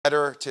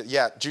letter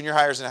to, junior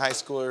hires and high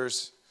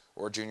schoolers,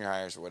 or junior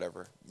hires or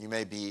whatever. You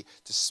may be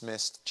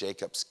dismissed.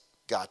 Jacob's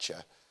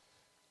gotcha.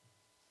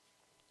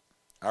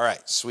 All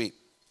right, sweet.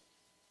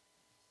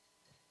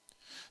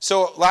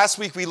 So last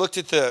week we looked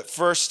at the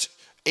first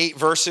 8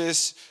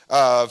 verses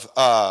of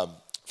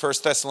 1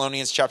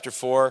 Thessalonians chapter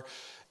 4.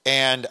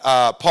 And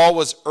Paul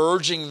was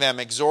urging them,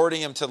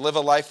 exhorting them to live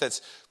a life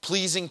that's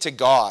pleasing to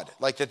God.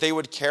 Like that they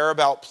would care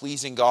about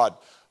pleasing God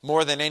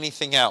more than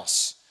anything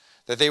else.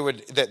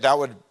 That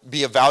would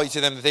be of value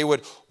to them. That they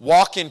would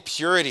walk in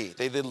purity.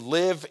 They would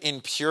live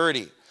in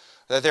purity.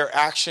 That their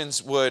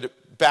actions would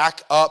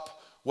back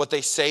up what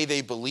they say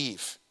they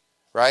believe.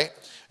 Right?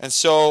 And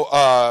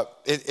so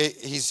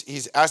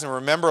he's asking them,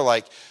 remember,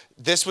 like,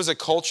 this was a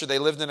culture, they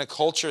lived in a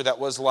culture that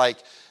was like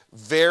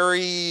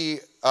very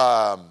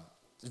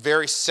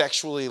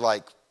sexually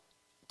like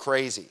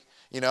crazy,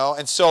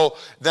 And so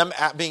them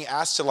being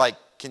asked to like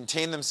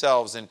contain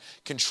themselves and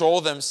control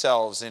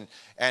themselves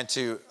and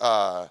to,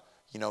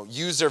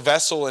 use their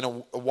vessel in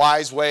a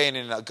wise way and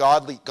in a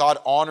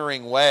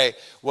God-honoring way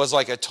was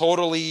like a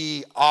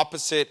totally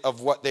opposite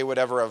of what they would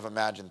ever have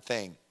imagined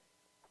thing.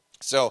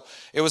 So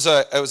it was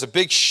a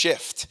big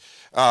shift.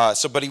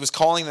 But he was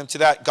calling them to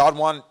that. God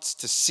wants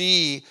to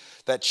see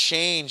that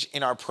change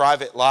in our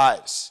private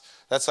lives.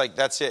 That's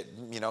it.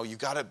 You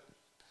got to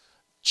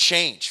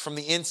change from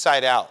the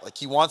inside out. Like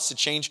he wants to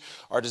change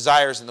our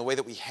desires in the way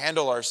that we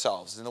handle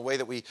ourselves, in the way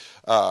that we,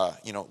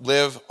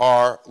 live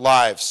our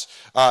lives.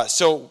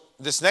 So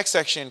this next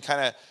section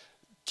kind of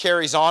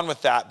carries on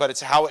with that, but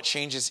it's how it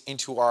changes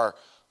into our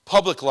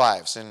public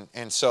lives.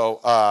 And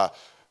so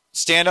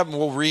stand up and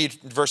we'll read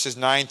verses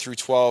 9 through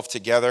 12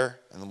 together,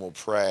 and then we'll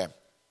pray.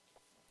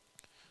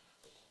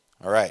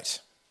 All right.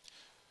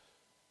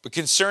 But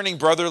concerning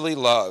brotherly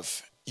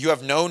love, you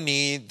have no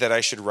need that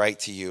I should write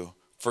to you,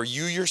 for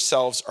you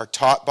yourselves are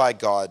taught by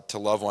God to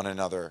love one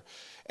another,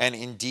 and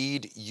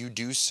indeed you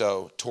do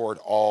so toward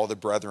all the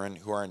brethren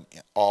who are in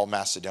all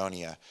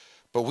Macedonia.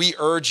 But we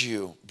urge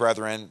you,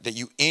 brethren, that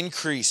you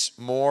increase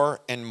more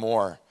and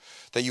more,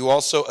 that you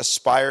also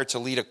aspire to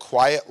lead a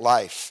quiet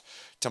life,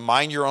 to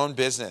mind your own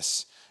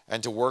business,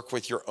 and to work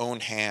with your own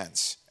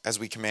hands, as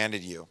we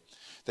commanded you,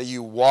 that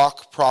you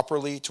walk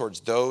properly towards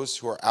those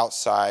who are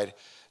outside,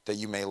 that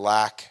you may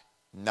lack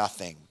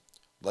nothing.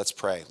 Let's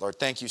pray. Lord,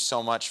 thank you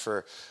so much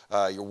for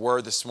your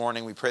word this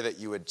morning. We pray that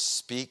you would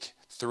speak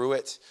through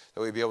it,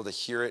 that we'd be able to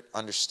hear it,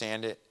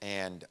 understand it,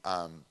 and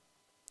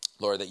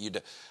Lord, that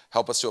you'd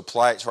help us to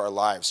apply it to our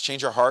lives.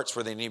 Change our hearts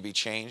where they need to be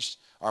changed,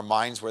 our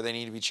minds where they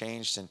need to be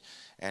changed,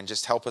 and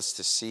just help us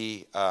to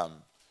see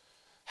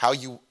how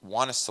you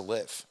want us to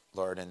live,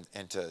 Lord,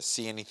 and to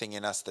see anything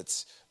in us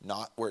that's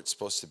not where it's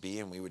supposed to be,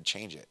 and we would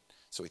change it.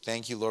 So we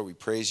thank you, Lord. We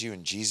praise you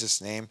in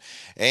Jesus' name.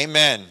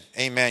 Amen.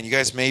 Amen. You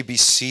guys may be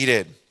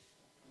seated.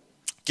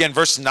 Again,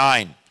 verse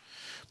 9.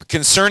 But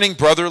concerning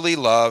brotherly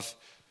love,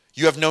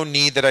 you have no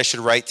need that I should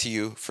write to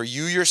you, for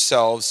you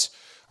yourselves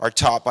are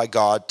taught by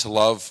God to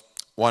love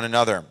one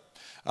another.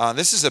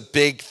 This is a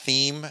big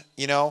theme,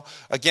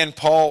 Again,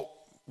 Paul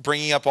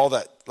bringing up all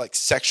that like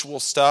sexual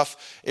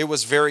stuff, it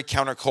was very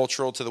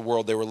countercultural to the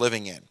world they were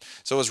living in.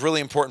 So it was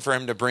really important for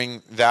him to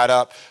bring that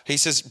up. He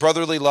says,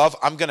 brotherly love,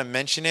 I'm going to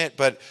mention it,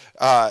 but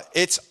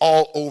it's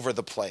all over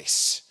the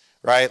place,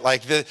 right?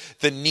 Like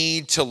the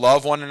need to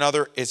love one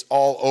another is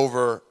all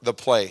over the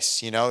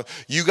place,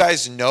 You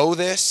guys know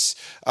this,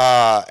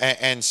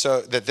 and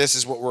so that this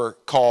is what we're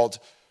called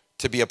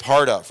to be a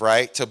part of,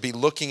 right? To be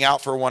looking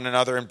out for one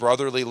another in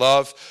brotherly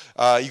love.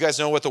 You guys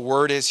know what the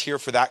word is here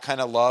for that kind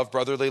of love,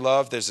 brotherly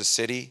love? There's a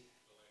city.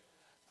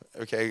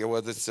 Okay,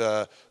 well, it's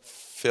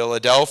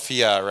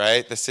Philadelphia,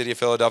 right? The city of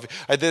Philadelphia.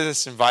 I did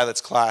this in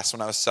Violet's class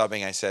when I was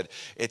subbing. I said,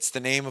 it's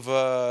the name of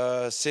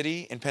a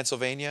city in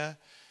Pennsylvania,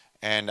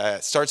 and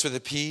it starts with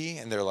a P,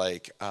 and they're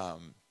like,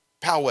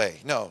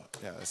 Poway. No,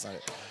 that's not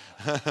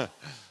it.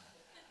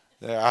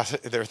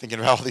 They're thinking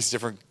about all these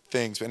different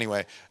things. But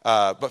anyway,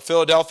 but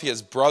Philadelphia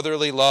is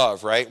brotherly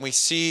love, right? And we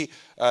see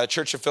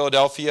Church of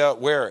Philadelphia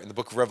where? In the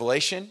book of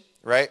Revelation,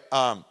 right?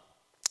 And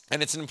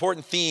it's an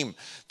important theme,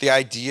 the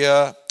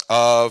idea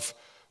of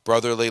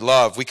brotherly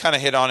love. We kind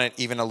of hit on it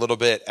even a little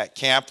bit at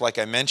camp, like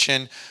I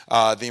mentioned,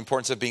 the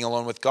importance of being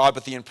alone with God,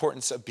 but the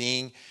importance of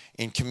being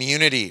in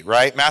community,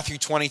 right? Matthew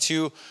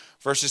 22,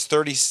 verses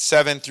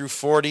 37 through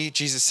 40,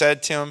 Jesus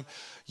said to him,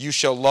 you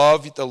shall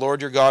love the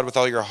Lord your God with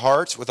all your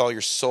heart, with all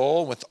your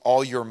soul, with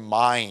all your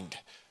mind.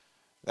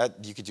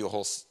 That you could do a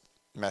whole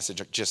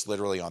message just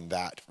literally on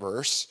that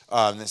verse.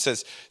 It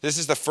says, this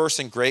is the first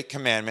and great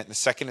commandment. The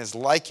second is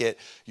like it.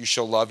 You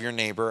shall love your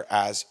neighbor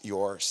as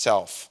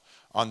yourself.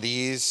 On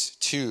these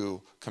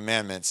 2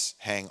 commandments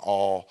hang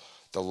all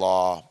the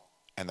law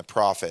and the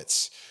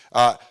prophets.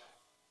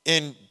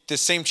 In the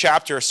same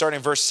chapter, starting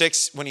in verse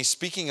 6, when he's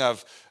speaking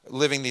of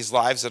living these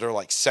lives that are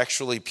like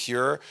sexually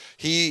pure,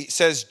 he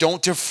says,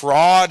 don't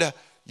defraud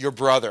your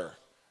brother,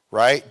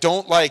 right?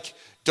 Don't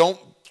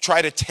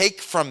try to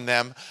take from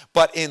them,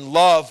 but in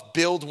love,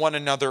 build one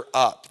another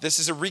up. This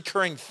is a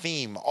recurring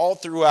theme all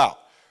throughout,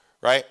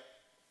 right?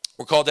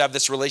 We're called to have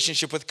this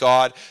relationship with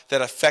God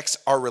that affects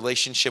our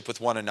relationship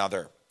with one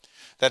another.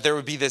 That there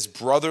would be this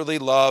brotherly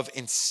love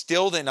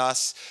instilled in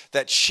us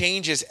that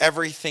changes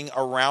everything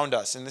around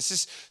us. And this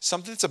is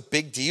something that's a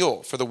big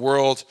deal for the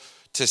world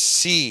to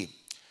see.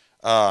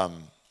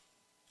 Some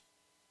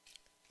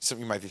of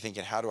you might be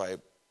thinking, how do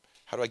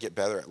I get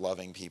better at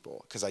loving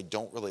people? Because I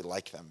don't really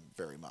like them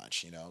very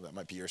much. That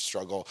might be your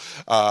struggle.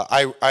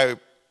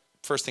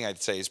 First thing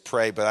I'd say is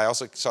pray, but I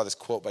also saw this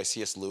quote by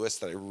C.S. Lewis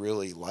that I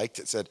really liked.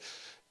 It said,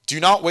 "Do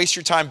not waste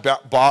your time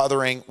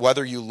bothering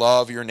whether you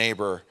love your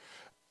neighbor.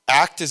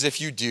 Act as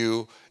if you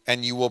do,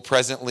 and you will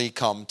presently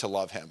come to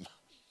love him."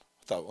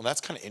 I thought, well,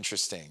 that's kind of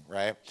interesting,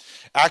 right?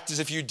 Act as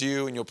if you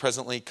do, and you'll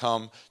presently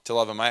come to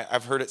love him.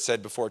 I've heard it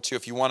said before, too,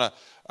 if you want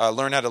to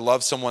learn how to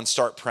love someone,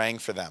 start praying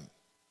for them.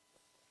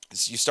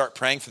 As you start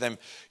praying for them,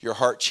 your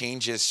heart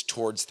changes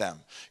towards them.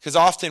 Because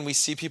often we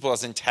see people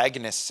as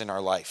antagonists in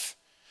our life.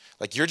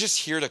 Like, you're just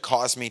here to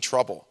cause me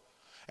trouble.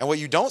 And what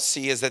you don't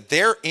see is that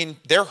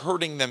they're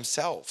hurting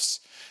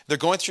themselves. They're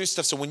going through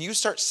stuff. So when you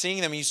start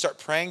seeing them and you start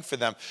praying for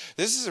them,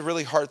 this is a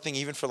really hard thing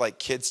even for like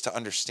kids to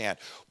understand.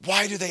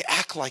 Why do they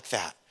act like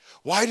that?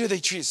 Why do they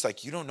treat it? It's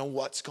like, you don't know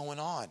what's going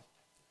on.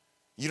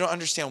 You don't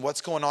understand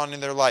what's going on in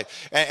their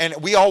life. And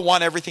we all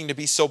want everything to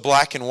be so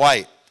black and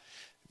white.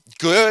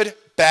 Good,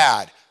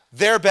 bad.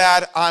 They're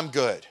bad, I'm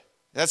good.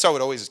 That's how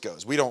it always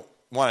goes. We don't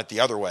want it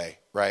the other way,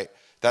 right?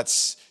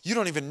 You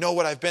don't even know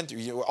what I've been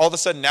through. All of a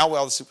sudden now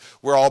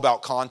we're all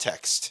about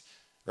context,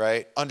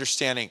 right?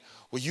 Understanding,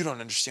 well, you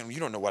don't understand. You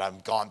don't know what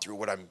I've gone through,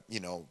 what I'm,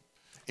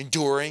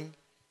 enduring,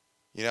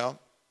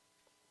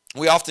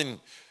 We often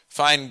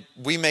find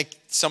we make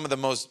some of the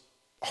most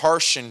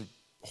harsh and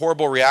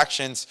horrible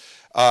reactions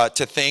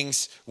to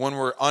things when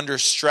we're under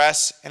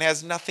stress, and it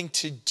has nothing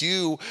to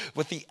do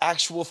with the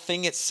actual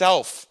thing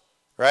itself,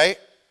 right?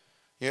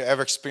 You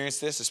ever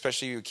experienced this?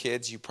 Especially you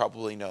kids, you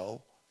probably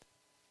know.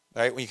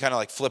 Right? When you kind of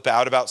like flip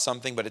out about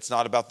something, but it's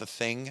not about the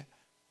thing.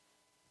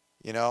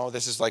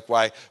 This is like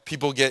why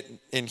people get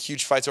in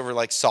huge fights over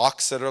like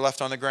socks that are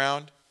left on the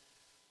ground.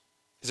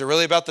 Is it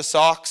really about the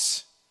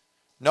socks?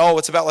 No,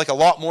 it's about like a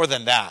lot more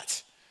than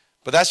that.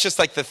 But that's just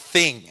like the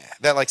thing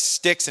that like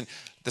sticks, and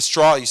the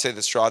straw, you say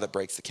the straw that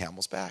breaks the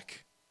camel's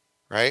back.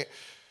 Right?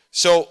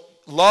 So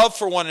love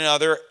for one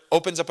another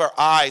opens up our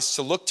eyes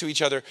to look to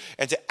each other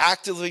and to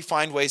actively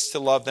find ways to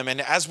love them. And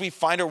as we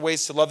find our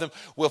ways to love them,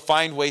 we'll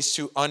find ways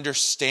to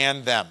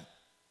understand them.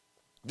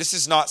 This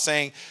is not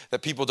saying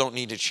that people don't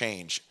need to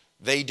change.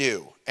 They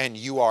do, and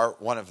you are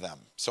one of them.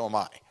 So am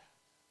I,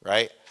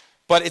 right?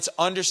 But it's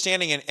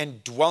understanding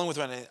and dwelling with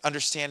one, and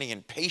understanding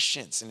and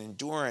patience and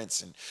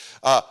endurance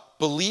and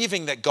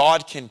believing that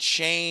God can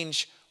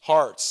change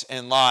hearts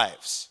and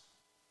lives.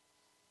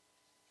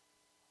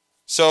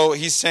 So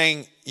he's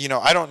saying,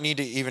 I don't need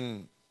to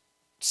even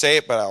say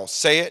it, but I'll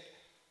say it.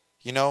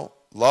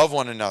 Love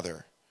one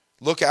another.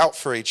 Look out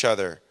for each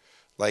other.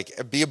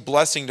 Like, be a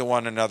blessing to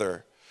one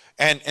another.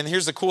 And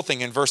here's the cool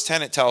thing. In verse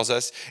 10 it tells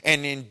us,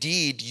 and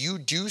indeed you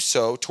do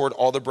so toward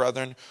all the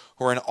brethren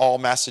who are in all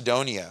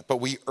Macedonia.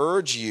 But we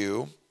urge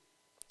you,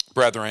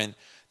 brethren,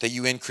 that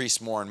you increase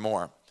more and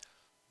more.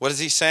 What is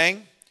he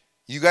saying?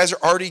 You guys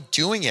are already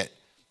doing it.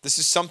 This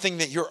is something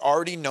that you're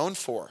already known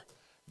for.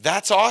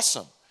 That's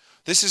awesome.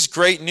 This is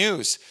great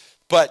news.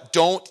 But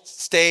don't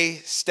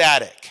stay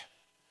static.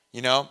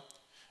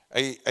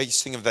 I used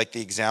to think of like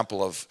the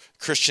example of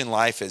Christian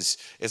life is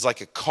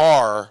like a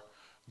car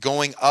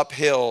going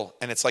uphill,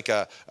 and it's like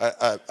a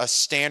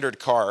standard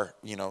car,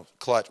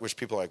 clutch, which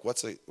people are like,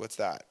 what's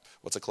that?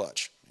 What's a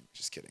clutch?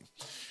 Just kidding.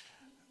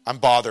 I'm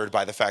bothered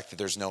by the fact that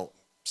there's no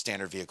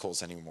standard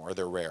vehicles anymore.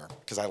 They're rare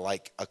because I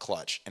like a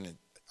clutch and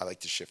I like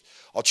to shift.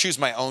 I'll choose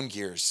my own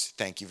gears.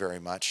 Thank you very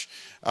much.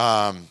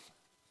 But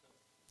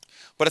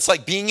it's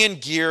like being in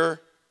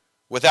gear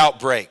without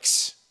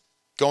brakes,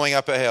 going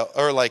up a hill,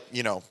 or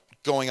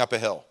going up a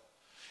hill.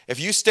 If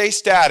you stay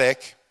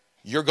static,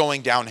 you're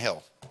going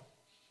downhill.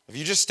 If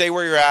you just stay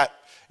where you're at,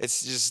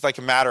 it's just like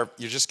a matter of,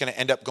 you're just going to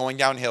end up going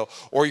downhill,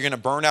 or you're going to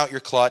burn out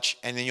your clutch,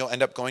 and then you'll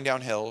end up going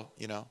downhill,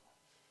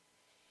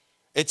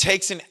 It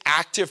takes an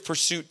active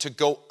pursuit to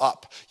go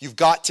up. You've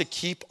got to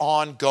keep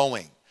on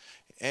going.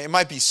 It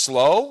might be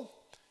slow,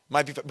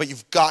 but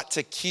you've got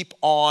to keep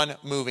on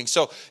moving.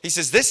 So he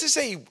says, this is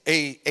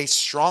a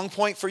strong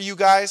point for you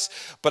guys,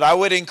 but I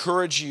would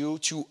encourage you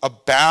to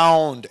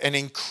abound and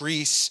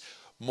increase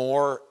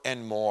more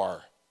and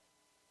more.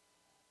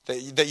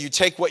 That you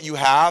take what you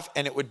have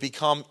and it would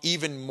become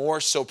even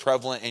more so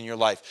prevalent in your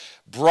life.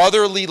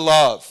 Brotherly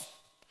love.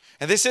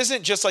 And this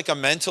isn't just like a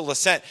mental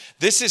assent.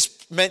 This is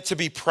meant to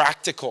be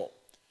practical.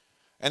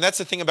 And that's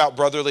the thing about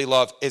brotherly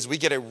love, is we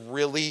get a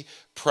really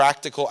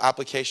practical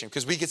application.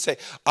 Because we could say,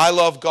 I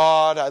love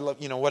God, I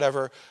love,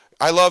 whatever.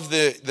 I love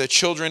the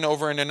children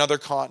over in another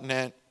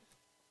continent.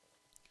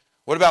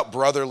 What about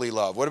brotherly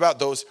love? What about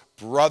those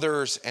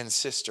brothers and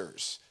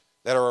sisters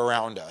that are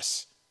around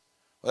us?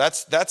 Well,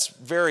 that's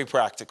very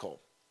practical,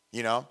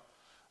 That's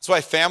why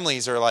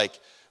families are like,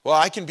 well,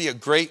 I can be a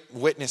great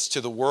witness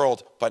to the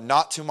world, but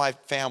not to my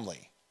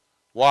family.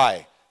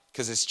 Why?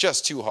 Because it's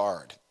just too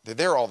hard. They're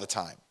there all the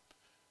time.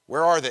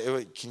 Where are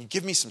they? Can you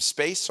give me some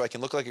space so I can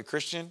look like a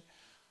Christian?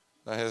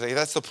 I was like,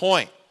 that's the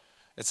point.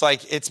 It's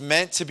like it's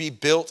meant to be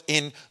built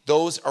in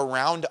those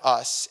around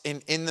us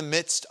in the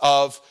midst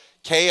of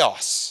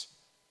chaos.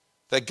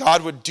 That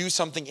God would do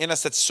something in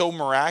us that's so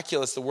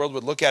miraculous, the world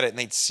would look at it and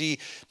they'd see,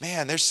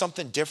 man, there's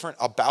something different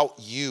about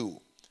you,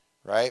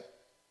 right?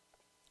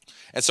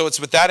 And so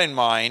it's with that in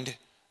mind,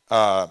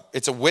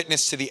 it's a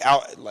witness to the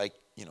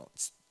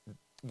it's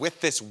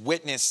with this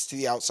witness to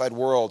the outside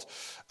world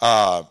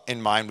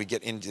in mind, we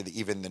get into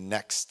even the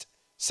next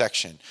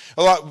section.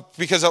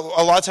 Because a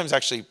lot of times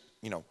actually,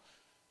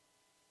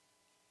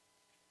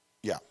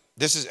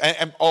 this is,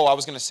 I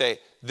was going to say,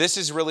 this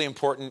is really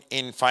important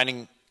in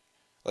finding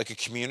like a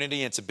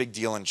community. It's a big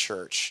deal in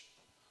church.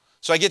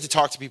 So I get to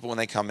talk to people when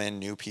they come in,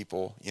 new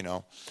people, and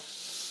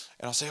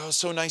I'll say, oh, it's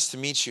so nice to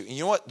meet you. And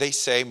you know what they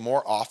say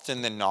more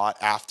often than not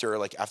after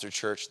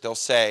church? They'll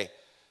say,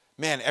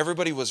 man,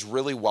 everybody was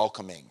really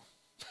welcoming.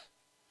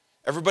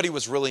 Everybody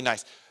was really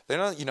nice. They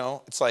don't,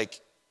 it's like,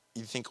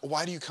 you think,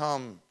 why do you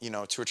come,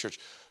 to a church?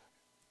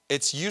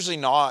 It's usually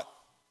not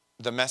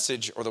the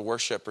message or the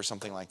worship or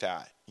something like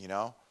that,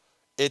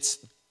 It's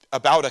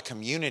about a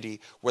community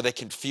where they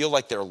can feel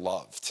like they're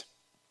loved.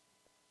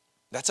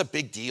 That's a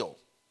big deal,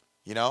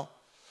 So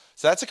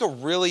that's like a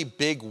really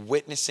big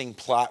witnessing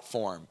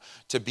platform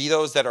to be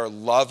those that are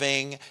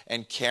loving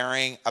and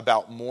caring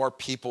about more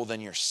people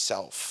than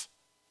yourself,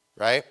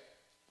 right?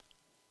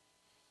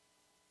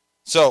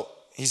 So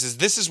he says,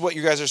 this is what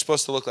you guys are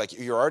supposed to look like.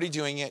 You're already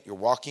doing it. You're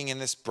walking in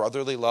this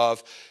brotherly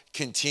love.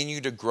 Continue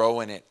to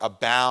grow in it.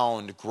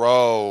 Abound,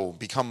 grow,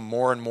 become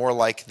more and more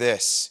like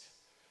this.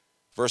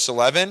 Verse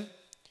 11,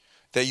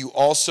 that you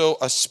also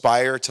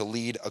aspire to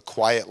lead a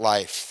quiet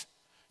life,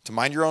 to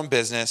mind your own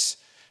business,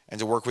 and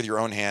to work with your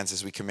own hands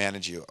as we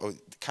commanded you. Oh,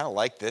 kind of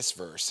like this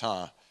verse,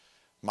 huh?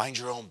 Mind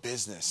your own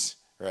business,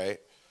 right?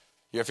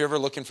 If you're ever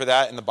looking for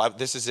that in the Bible,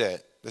 this is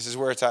it. This is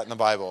where it's at in the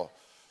Bible.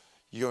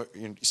 You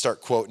start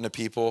quoting to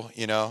people,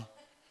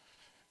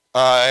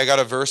 I got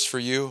a verse for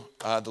you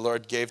the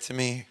Lord gave to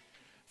me.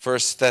 1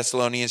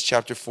 Thessalonians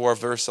chapter 4,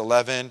 verse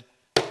 11.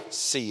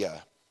 See ya,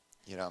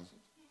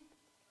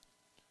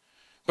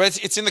 But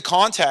it's in the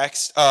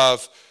context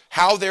of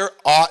how they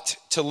ought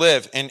to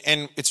live. And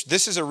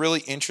this is a really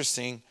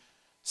interesting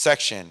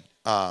section.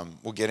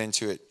 We'll get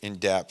into it in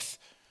depth.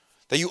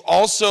 That you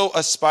also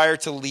aspire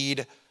to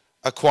lead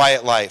a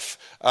quiet life.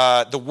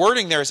 The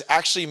wording there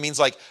actually means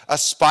like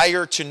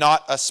aspire to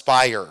not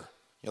aspire.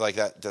 You're like,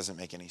 that doesn't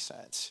make any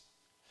sense.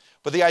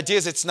 But the idea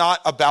is it's not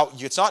about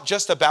you. It's not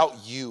just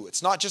about you.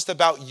 It's not just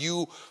about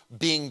you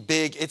being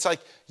big. It's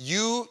like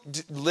you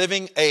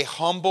living a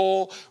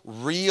humble,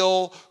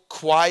 real,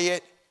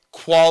 quiet,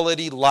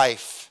 quality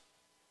life.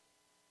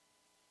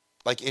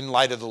 Like in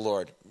light of the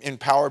Lord.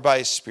 Empowered by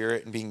His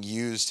Spirit and being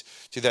used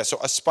to that. So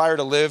aspire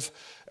to live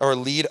or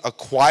lead a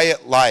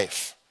quiet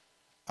life.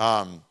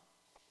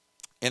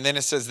 And then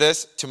it says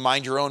this, to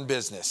mind your own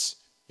business.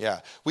 Yeah,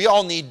 we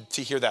all need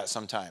to hear that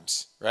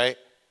sometimes, right?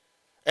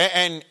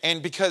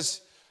 And because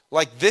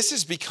like this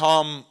has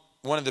become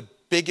one of the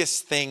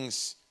biggest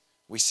things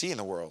we see in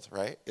the world,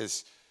 right?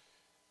 Is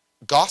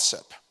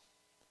gossip.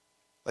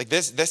 Like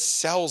this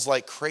sells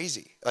like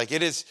crazy. Like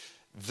it is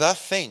the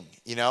thing,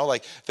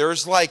 like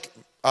there's like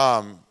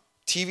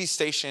TV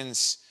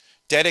stations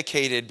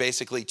dedicated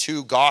basically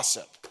to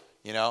gossip,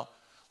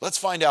 Let's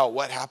find out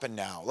what happened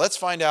now. Let's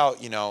find out,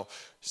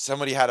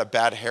 somebody had a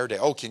bad hair day.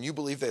 Oh, can you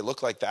believe they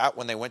look like that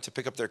when they went to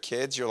pick up their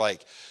kids? You're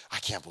like, I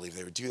can't believe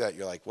they would do that.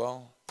 You're like,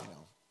 well,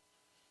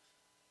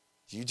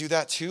 you do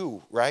that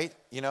too, right?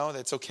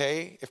 That's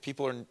okay if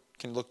people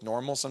can look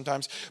normal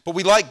sometimes. But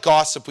we like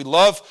gossip. We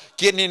love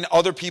getting in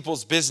other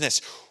people's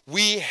business.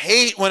 We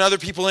hate when other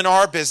people in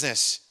our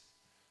business.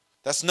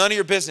 That's none of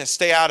your business.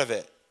 Stay out of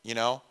it,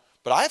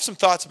 But I have some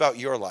thoughts about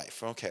your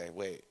life. Okay,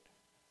 wait,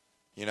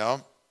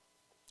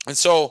 And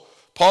so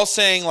Paul's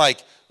saying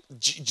like,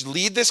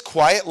 lead this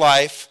quiet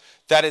life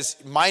that is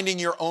minding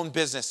your own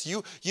business.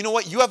 You know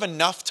what? You have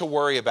enough to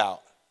worry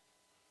about.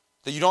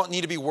 That you don't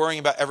need to be worrying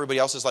about everybody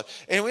else's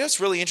life. And what's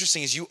really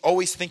interesting is you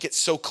always think it's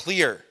so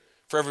clear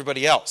for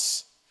everybody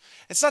else.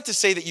 It's not to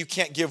say that you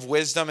can't give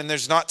wisdom, and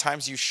there's not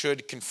times you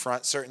should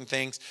confront certain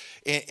things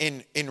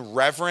in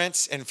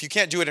reverence. And if you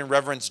can't do it in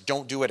reverence,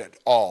 don't do it at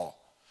all.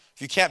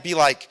 If you can't be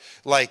like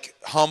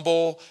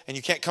humble, and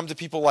you can't come to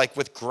people like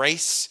with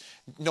grace,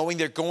 knowing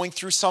they're going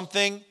through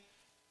something,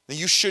 then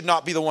you should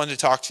not be the one to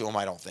talk to them,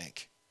 I don't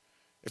think.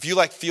 If you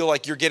feel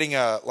like you're getting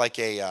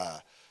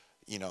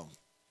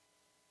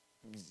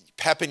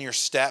pep in your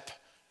step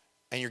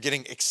and you're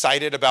getting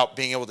excited about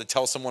being able to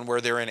tell someone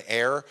where they're in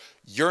error,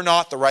 you're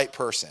not the right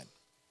person.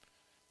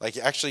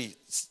 Actually,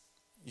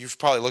 you should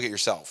probably look at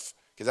yourself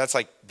because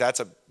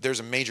there's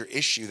a major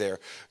issue there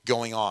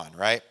going on,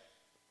 right?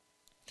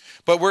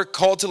 But we're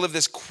called to live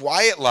this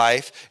quiet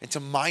life and to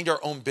mind our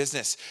own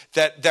business.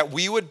 That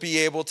we would be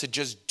able to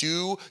just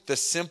do the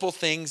simple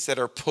things that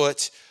are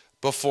put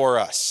before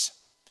us.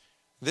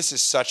 This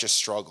is such a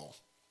struggle,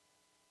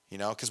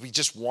 because we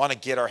just want to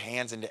get our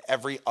hands into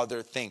every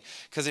other thing.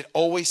 Because it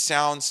always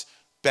sounds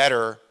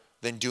better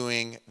than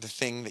doing the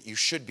thing that you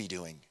should be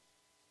doing,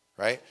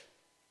 right?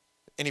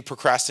 Any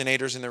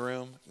procrastinators in the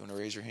room? You want to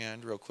raise your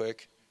hand real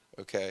quick?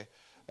 Okay.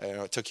 I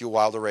know it took you a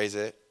while to raise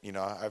it. You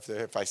know,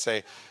 if I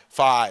say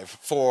 5,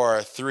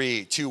 4,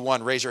 3, 2,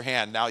 1, raise your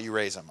hand. Now you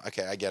raise them.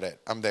 Okay, I get it.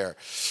 I'm there.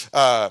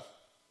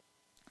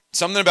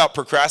 Something about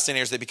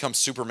procrastinators, they become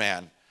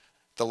Superman.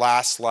 The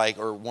last,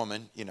 or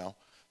woman,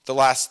 the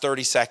last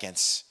 30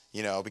 seconds,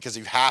 because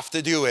you have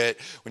to do it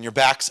when your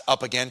back's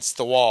up against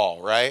the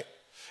wall, right?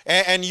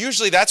 And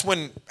usually that's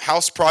when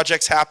house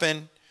projects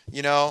happen,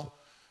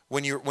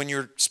 when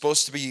you're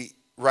supposed to be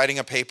writing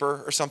a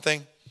paper or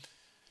something.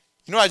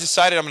 I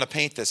decided I'm going to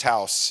paint this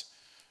house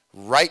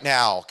right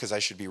now because I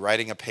should be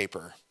writing a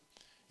paper,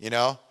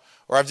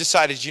 Or I've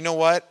decided, you know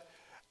what?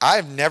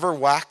 I've never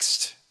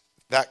waxed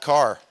that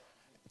car.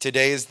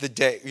 Today is the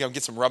day.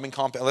 Get some rubbing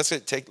compound. Let's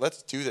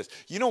do this.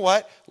 You know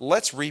what?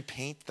 Let's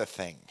repaint the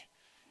thing.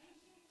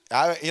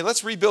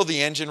 Let's rebuild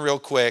the engine real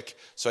quick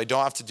so I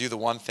don't have to do the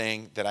one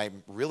thing that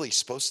I'm really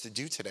supposed to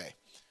do today.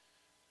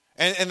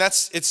 And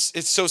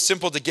it's so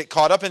simple to get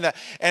caught up in that.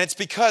 And it's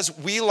because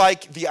we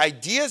like the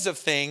ideas of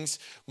things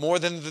more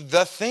than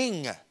the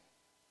thing,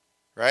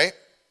 right?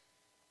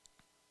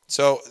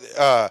 So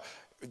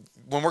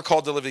when we're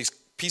called to live these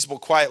peaceable,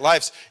 quiet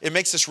lives, it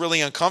makes us really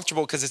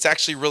uncomfortable because it's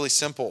actually really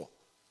simple.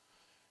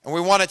 And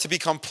we want it to be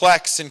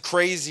complex and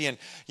crazy. And,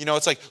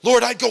 it's like,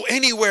 Lord, I'd go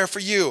anywhere for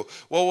you.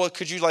 Well,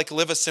 could you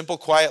live a simple,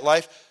 quiet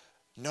life?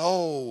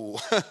 No.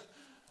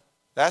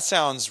 That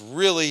sounds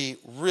really,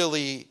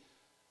 really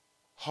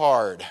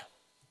hard.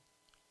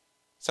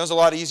 Sounds a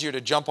lot easier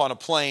to jump on a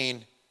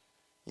plane,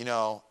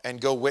 and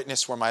go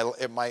witness where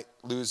it might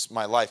lose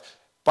my life.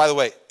 By the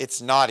way,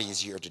 it's not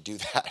easier to do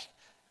that.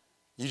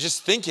 You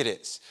just think it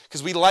is.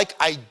 Because we like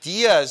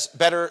ideas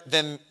better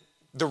than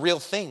the real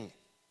thing.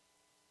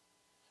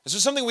 This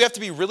is something we have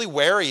to be really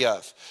wary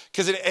of.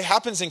 Because it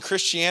happens in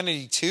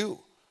Christianity too.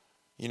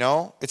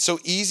 It's so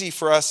easy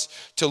for us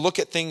to look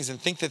at things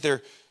and think that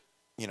they're,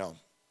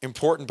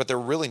 important, but they're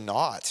really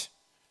not.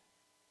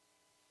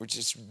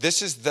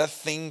 This is the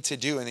thing to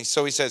do. And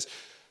so he says,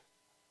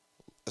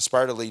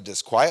 aspire to lead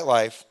this quiet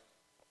life,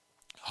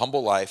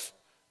 humble life,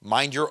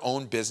 mind your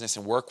own business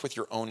and work with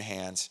your own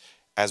hands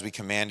as we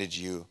commanded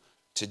you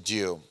to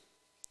do.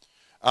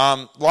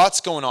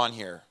 Lots going on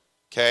here,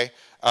 okay?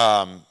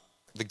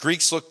 The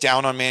Greeks looked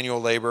down on manual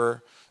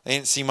labor. They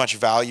didn't see much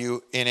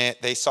value in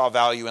it. They saw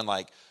value in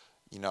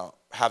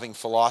having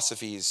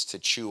philosophies to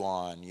chew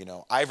on,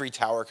 ivory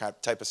tower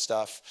type of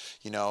stuff,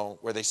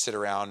 where they sit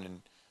around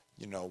and,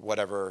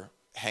 whatever,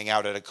 hang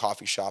out at a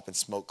coffee shop and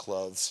smoke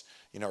cloves,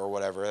 or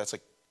whatever. That's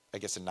I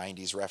guess a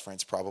 90s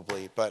reference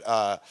probably.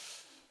 But,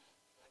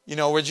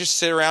 we just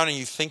sit around and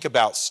you think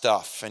about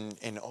stuff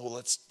and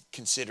let's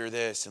consider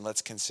this and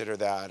let's consider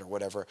that or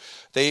whatever.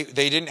 They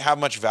didn't have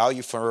much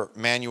value for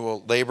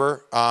manual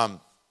labor.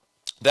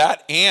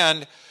 That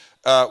and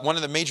one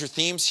of the major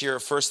themes here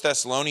of 1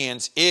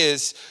 Thessalonians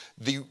is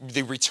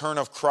the return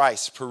of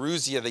Christ,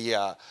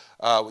 parousia,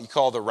 what you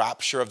call the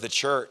rapture of the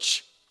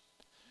church.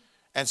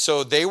 And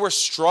so they were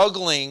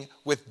struggling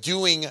with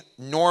doing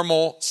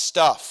normal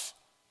stuff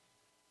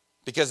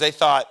because they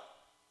thought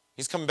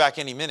he's coming back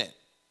any minute,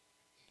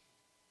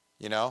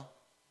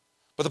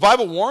 But the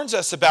Bible warns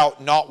us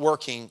about not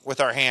working with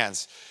our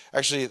hands.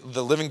 Actually,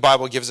 the Living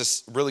Bible gives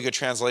us a really good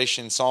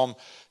translation. Psalm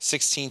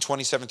 16,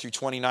 27 through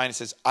 29, it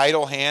says,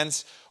 idle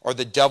hands are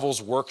the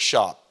devil's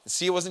workshop.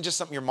 See, it wasn't just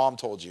something your mom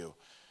told you.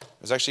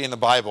 It was actually in the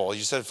Bible. You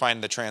just had to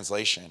find the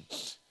translation.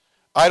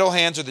 Idle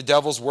hands are the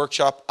devil's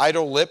workshop.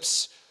 Idle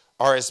lips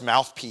are his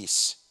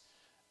mouthpiece.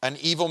 An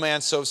evil man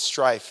sows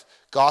strife.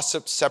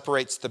 Gossip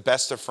separates the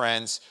best of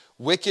friends.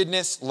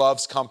 Wickedness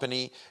loves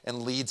company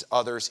and leads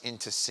others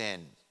into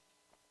sin.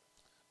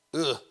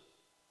 Ugh.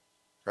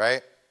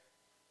 Right?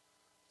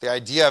 The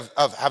idea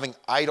of having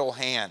idle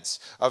hands,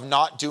 of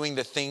not doing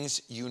the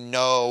things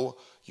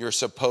you're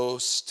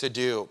supposed to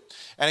do.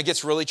 And it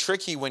gets really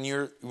tricky when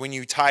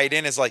you tie it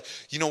in as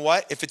you know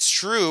what? If it's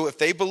true, if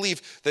they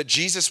believe that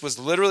Jesus was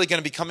literally going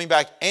to be coming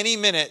back any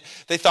minute,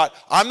 they thought,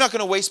 I'm not going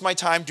to waste my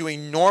time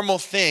doing normal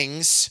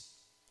things.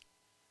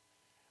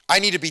 I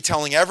need to be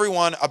telling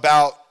everyone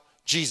about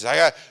Jesus. I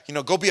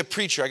got, go be a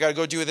preacher. I got to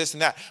go do this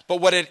and that. But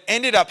what had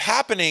ended up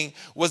happening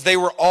was they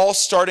were all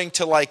starting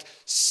to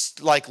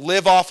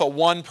live off of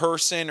one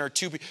person or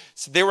two.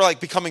 So they were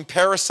becoming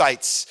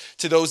parasites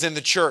to those in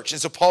the church.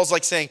 And so Paul's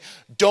saying,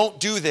 don't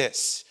do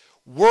this.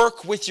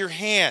 Work with your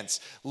hands.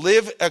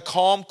 Live a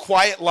calm,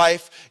 quiet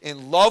life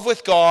in love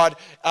with God,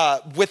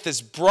 with this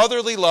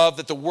brotherly love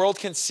that the world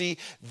can see.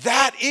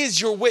 That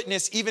is your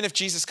witness, even if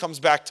Jesus comes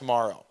back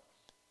tomorrow.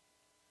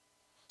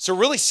 So it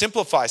really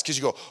simplifies because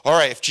you go, all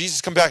right, if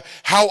Jesus comes back,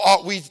 how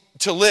ought we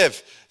to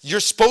live?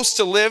 You're supposed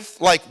to live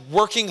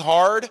working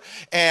hard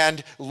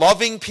and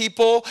loving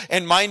people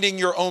and minding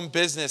your own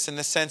business in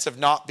the sense of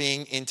not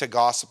being into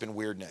gossip and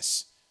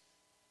weirdness.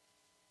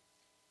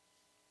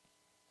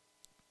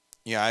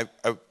 I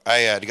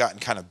had gotten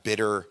kind of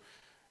bitter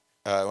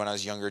when I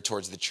was younger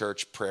towards the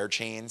church prayer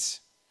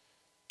chains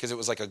because it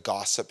was like a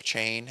gossip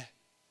chain,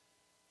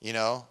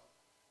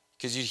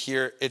 Because you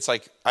hear, it's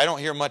like, I don't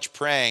hear much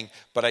praying,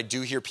 but I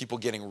do hear people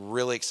getting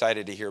really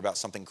excited to hear about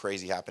something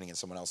crazy happening in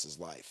someone else's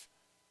life.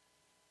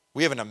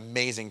 We have an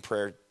amazing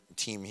prayer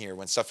team here.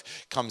 When stuff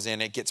comes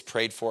in, it gets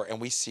prayed for,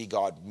 and we see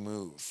God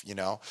move,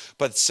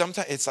 But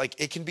sometimes it's like,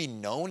 it can be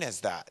known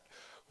as that,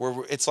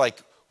 where it's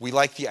like, we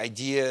like the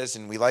ideas,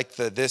 and we like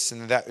the this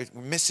and that.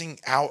 We're missing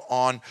out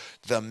on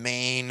the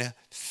main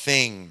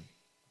thing.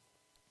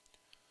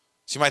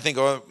 So you might think,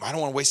 oh, I don't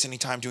want to waste any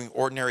time doing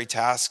ordinary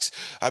tasks.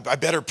 I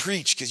better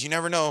preach, because you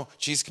never know.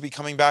 Jesus could be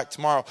coming back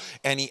tomorrow.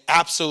 And he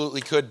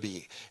absolutely could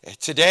be.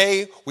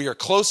 Today, we are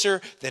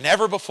closer than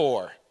ever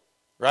before,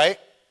 right?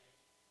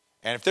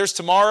 And if there's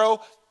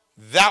tomorrow,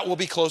 that will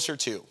be closer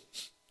too.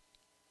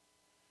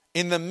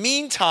 In the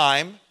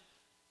meantime,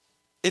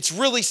 it's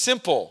really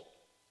simple.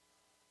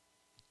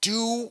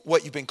 Do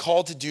what you've been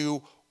called to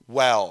do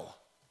well.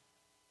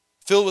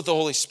 Filled with the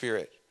Holy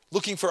Spirit.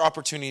 Looking for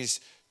opportunities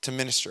to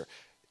minister.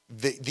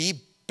 The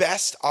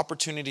best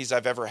opportunities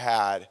I've ever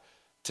had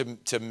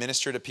to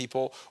minister to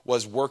people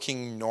was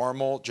working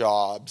normal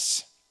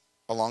jobs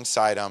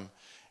alongside them,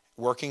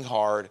 working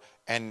hard,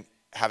 and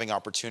having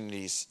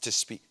opportunities to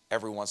speak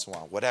every once in a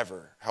while,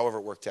 however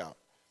it worked out.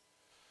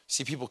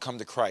 See people come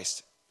to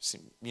Christ,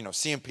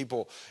 seeing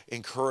people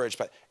encouraged,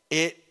 but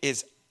it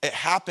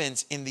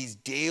happens in these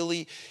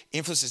daily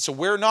influences. So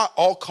we're not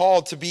all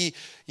called to be,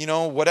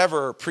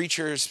 whatever,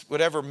 preachers,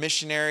 whatever,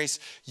 missionaries.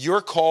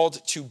 You're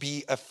called to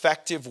be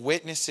effective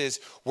witnesses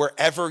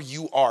wherever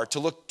you are, to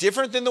look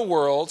different than the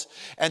world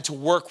and to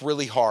work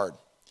really hard.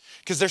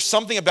 Because there's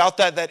something about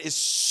that is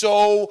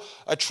so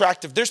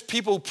attractive. There's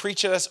people who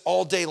preach at us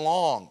all day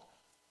long,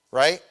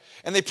 right?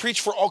 And they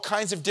preach for all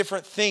kinds of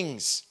different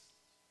things,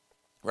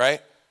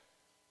 right?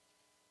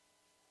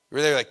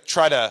 Where they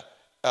try to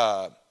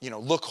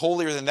look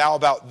holier than thou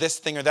about this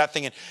thing or that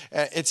thing. And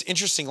it's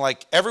interesting,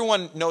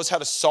 everyone knows how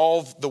to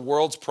solve the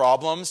world's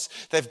problems.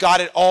 They've got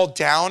it all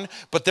down,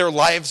 but their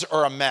lives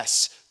are a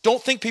mess.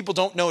 Don't think people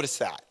don't notice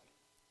that.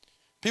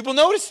 People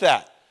notice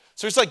that.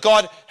 So it's like,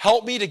 God,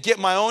 help me to get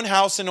my own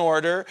house in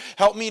order.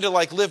 Help me to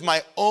live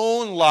my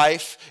own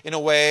life in a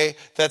way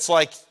that's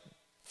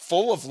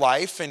full of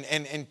life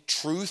and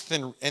truth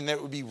and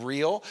that would be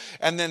real.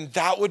 And then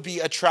that would be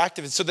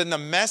attractive. And so then the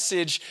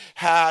message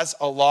has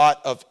a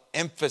lot of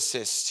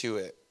emphasis to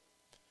it.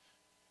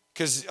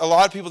 Because a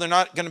lot of people, they're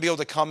not going to be able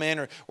to come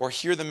in or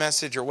hear the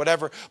message or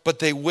whatever, but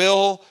they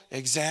will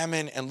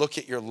examine and look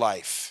at your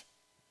life.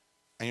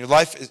 And your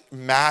life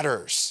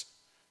matters.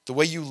 The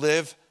way you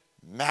live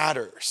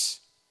matters.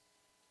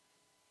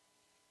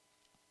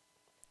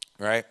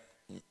 Right?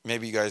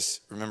 Maybe you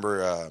guys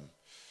remember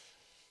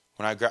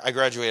when I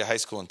graduated high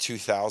school in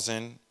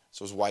 2000,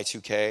 so it was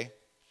Y2K.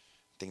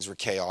 Things were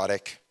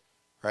chaotic,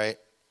 right?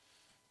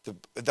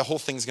 The whole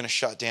thing's going to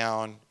shut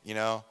down,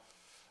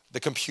 The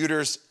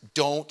computers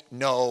don't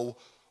know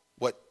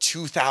what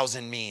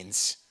 2000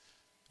 means.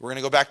 We're going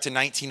to go back to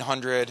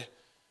 1900,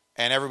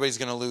 and everybody's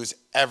going to lose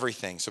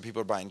everything. So people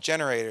are buying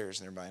generators,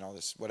 and they're buying all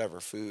this whatever,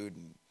 food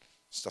and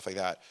stuff like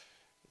that.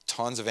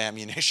 Tons of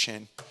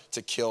ammunition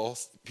to kill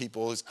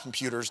people whose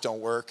computers don't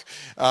work.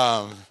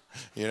 I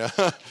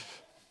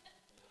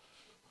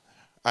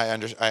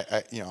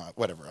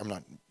whatever. I'm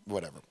not,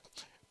 whatever.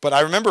 But I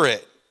remember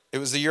it. It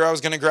was the year I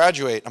was going to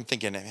graduate. I'm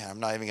thinking, man, I'm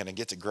not even going to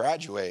get to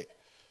graduate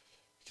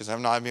because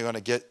I'm not even going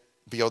to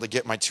be able to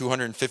get my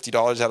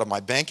 $250 out of my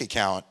bank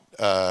account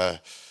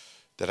that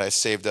I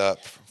saved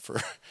up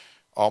for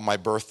all my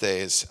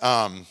birthdays.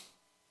 But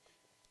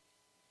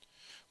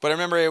I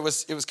remember it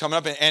was coming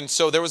up, and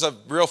so there was a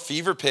real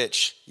fever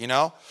pitch,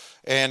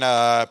 and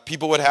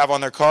people would have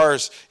on their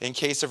cars, in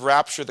case of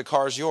rapture, the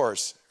car's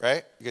yours,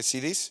 right? You guys see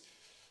these?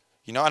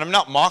 And I'm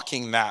not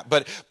mocking that,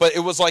 but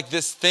it was like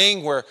this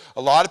thing where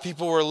a lot of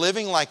people were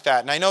living like that.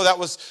 And I know that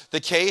was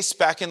the case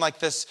back in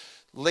this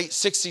late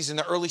 60s and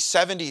the early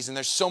 70s, and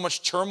there's so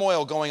much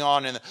turmoil going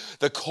on in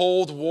the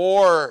Cold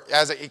War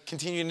as it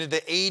continued into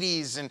the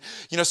 80s. And,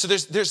 so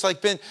there's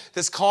been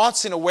this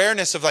constant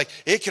awareness of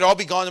it could all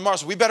be gone tomorrow.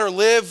 So we better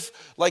live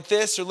like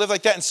this or live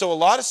like that. And so a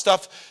lot of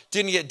stuff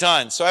didn't get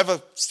done. So I have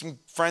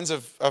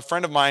a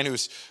friend of mine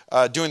who's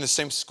doing the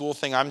same school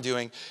thing I'm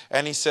doing.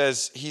 And he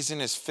says, he's in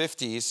his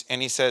 50s,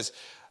 and he says,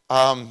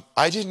 I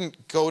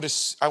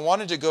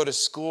wanted to go to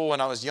school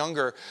when I was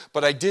younger,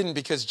 but I didn't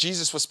because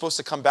Jesus was supposed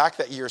to come back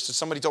that year. So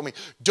somebody told me,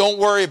 don't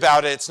worry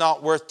about it. It's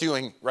not worth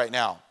doing right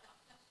now.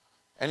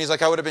 And he's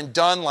like, I would have been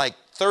done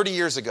 30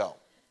 years ago.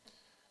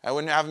 I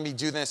wouldn't have me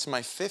do this in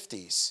my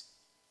 50s.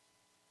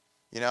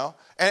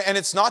 And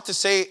it's not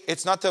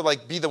to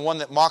be the one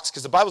that mocks,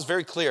 because the Bible's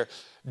very clear.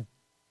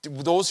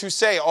 Those who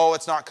say, oh,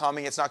 it's not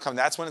coming.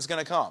 That's when it's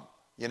going to come.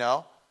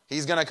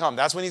 He's going to come.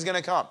 That's when he's going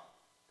to come.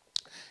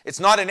 It's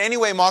not in any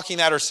way mocking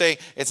that or saying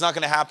it's not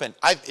going to happen.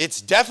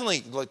 It's definitely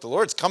the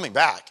Lord's coming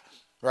back,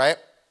 right?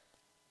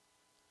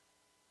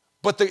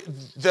 But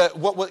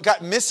what got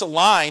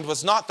misaligned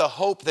was not the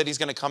hope that he's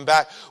going to come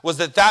back, was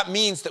that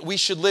means that we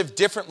should live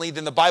differently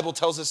than the Bible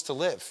tells us to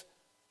live,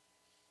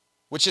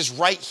 which is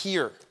right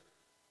here.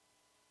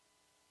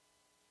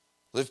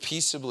 Live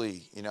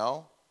peaceably,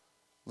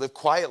 live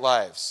quiet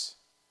lives,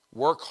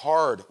 Work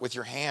hard with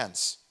your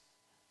hands.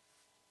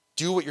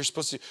 Do what you're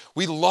supposed to do.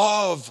 We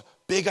love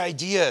big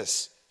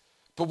ideas,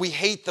 but we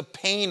hate the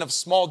pain of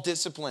small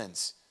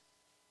disciplines,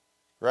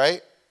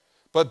 right?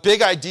 But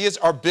big ideas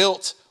are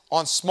built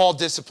on small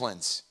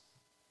disciplines.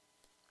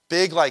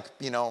 Big,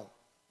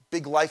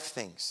 big life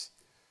things.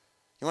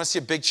 You want to see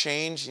a big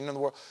change, in the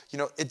world?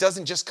 It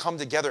doesn't just come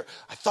together.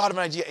 I thought of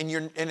an idea,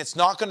 and it's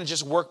not going to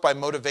just work by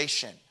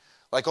motivation.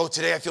 Like, oh,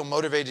 today I feel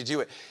motivated to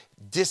do it.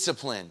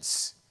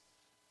 Disciplines.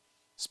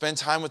 Spend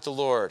time with the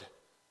Lord.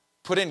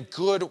 Put in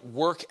good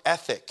work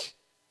ethic.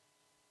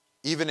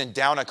 Even in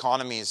down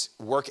economies,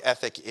 work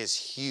ethic is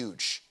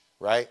huge,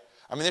 right?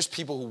 I mean, there's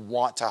people who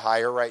want to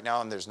hire right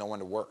now, and there's no one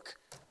to work,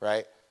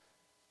 right?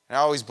 And I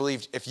always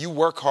believed if you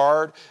work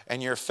hard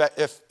and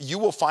if you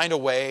will find a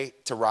way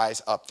to rise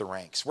up the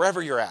ranks,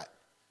 wherever you're at,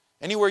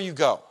 anywhere you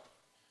go,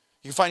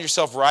 you find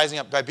yourself rising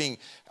up by being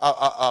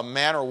a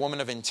man or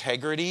woman of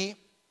integrity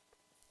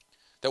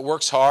that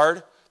works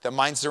hard, that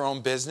minds their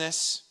own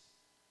business,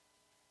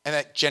 and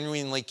that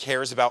genuinely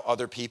cares about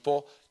other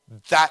people.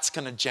 That's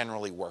going to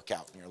generally work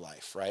out in your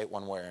life, right?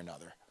 One way or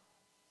another.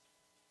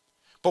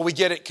 But we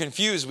get it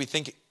confused. We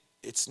think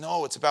it's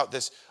about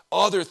this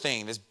other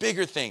thing, this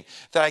bigger thing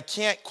that I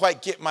can't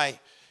quite get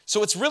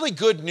So it's really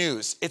good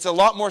news. It's a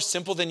lot more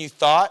simple than you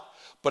thought,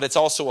 but it's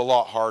also a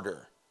lot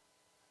harder.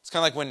 It's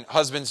kind of like when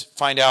husbands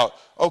find out,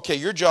 okay,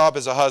 your job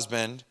as a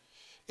husband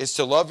is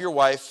to love your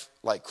wife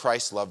like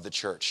Christ loved the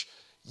church.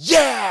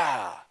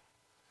 Yeah!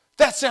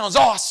 That sounds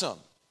awesome.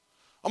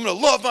 I'm going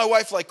to love my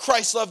wife like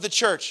Christ loved the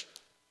church.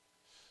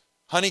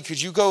 Honey,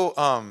 could you go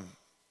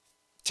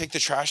take the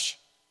trash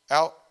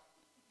out?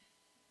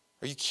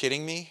 Are you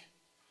kidding me?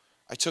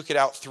 I took it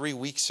out 3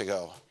 weeks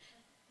ago.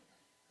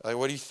 Like,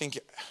 what do you think?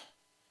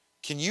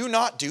 Can you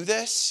not do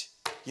this?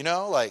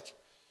 I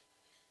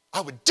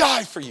would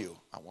die for you.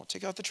 I won't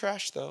take out the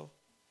trash though.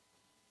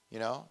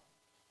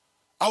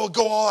 I would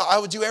go all out. I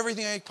would do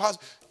everything I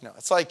possibly.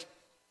 It's like,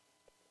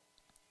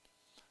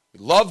 we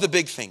love the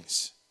big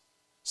things.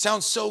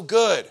 Sounds so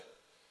good.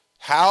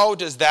 How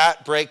does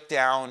that break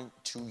down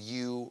to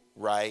you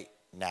right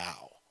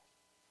now?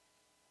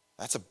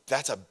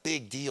 That's a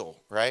big deal,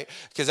 right?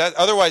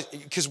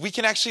 Because we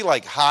can actually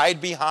hide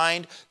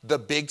behind the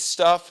big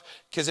stuff.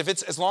 Because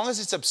as long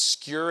as it's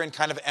obscure and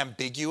kind of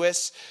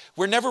ambiguous,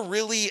 we're never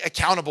really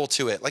accountable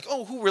to it. Like,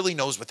 oh, who really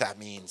knows what that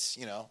means?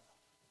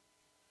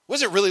 What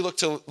does it really look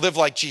to live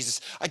like Jesus?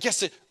 I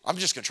guess I'm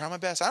just going to try my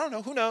best. I don't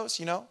know. Who knows?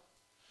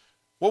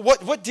 Well,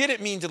 what did it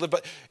mean to live?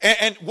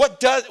 And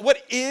what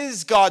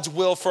is God's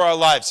will for our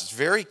lives? It's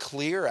very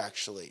clear,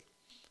 actually.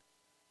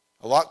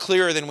 A lot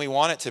clearer than we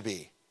want it to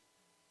be.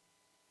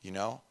 And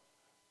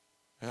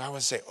I want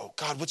to say, oh,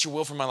 God, what's your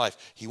will for my life?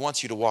 He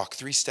wants you to walk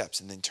 3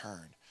 steps and then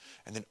turn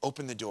and then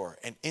open the door.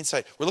 And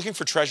inside, we're looking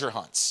for treasure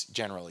hunts,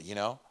 generally,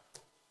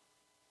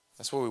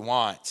 That's what we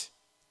want.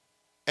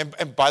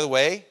 And by the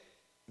way,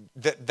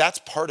 that's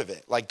part of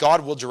it. Like,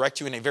 God will direct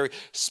you in a very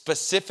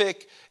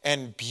specific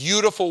and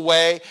beautiful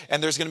way.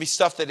 And there's going to be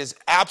stuff that is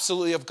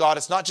absolutely of God.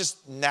 It's not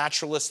just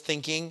naturalist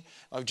thinking,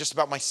 just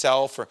about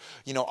myself or,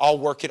 I'll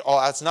work it all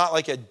out. It's not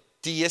like a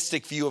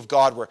deistic view of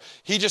God where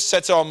he just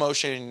sets it all in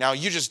motion and now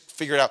you just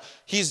figure it out.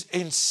 He's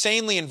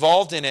insanely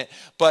involved in it,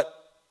 but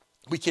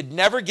we could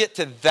never get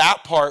to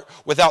that part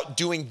without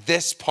doing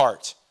this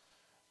part,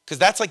 because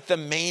that's like the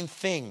main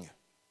thing.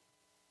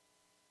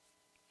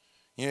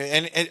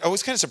 And it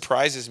always kind of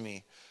surprises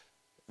me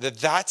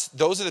that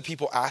those are the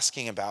people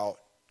asking about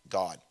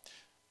God.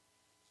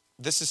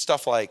 This is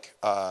stuff like,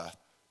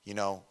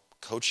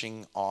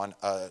 coaching on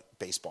a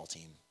baseball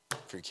team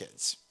for your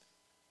kids.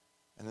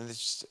 And then they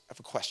just have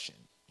a question,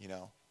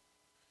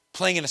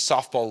 Playing in a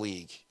softball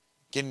league,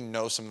 getting to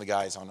know some of the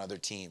guys on other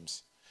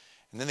teams.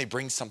 And then they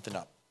bring something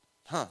up.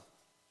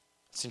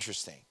 It's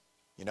interesting,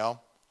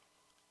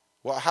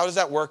 Well, how does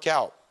that work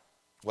out?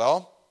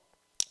 Well,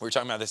 we were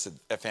talking about this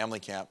at family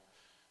camp.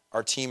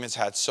 Our team has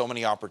had so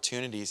many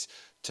opportunities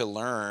to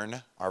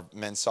learn, our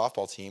men's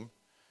softball team,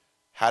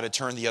 how to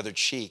turn the other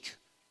cheek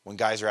when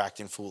guys are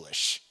acting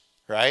foolish,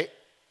 right?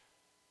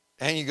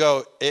 And you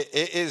go,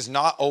 it is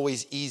not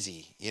always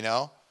easy,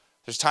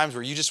 There's times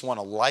where you just want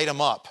to light them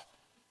up.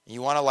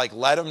 You want to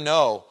let them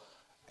know.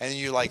 And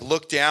you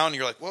look down and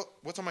you're like,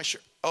 what's on my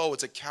shirt? Oh,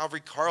 it's a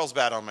Calvary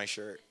Carlsbad on my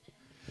shirt.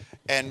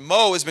 And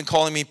Mo has been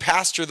calling me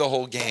pastor the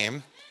whole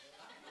game.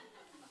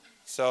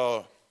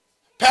 So,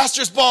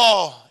 pastor's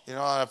ball,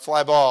 on a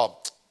fly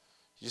ball.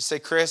 You just say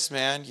Chris,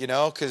 man,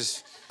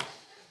 because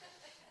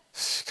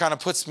it kind of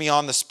puts me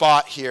on the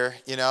spot here,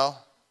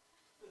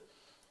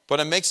 But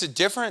it makes a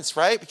difference,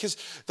 right? Because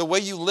the way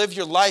you live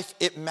your life,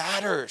 it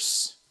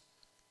matters.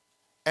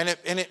 And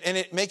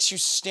it makes you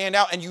stand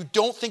out, and you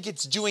don't think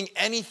it's doing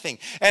anything.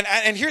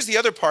 And here's the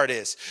other part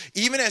is,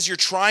 even as you're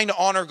trying to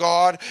honor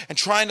God and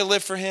trying to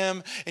live for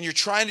him, and you're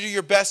trying to do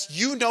your best,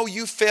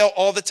 you fail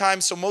all the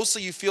time, so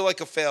mostly you feel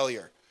like a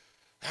failure.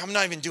 I'm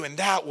not even doing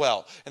that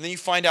well. And then you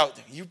find out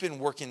you've been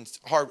working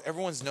hard.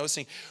 Everyone's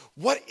noticing.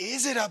 What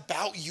is it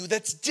about you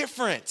that's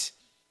different?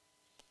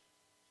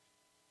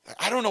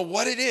 I don't know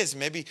what it is.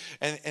 Maybe,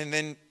 and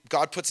then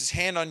God puts his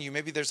hand on you,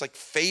 maybe there's like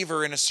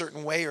favor in a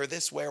certain way or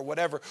this way or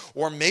whatever,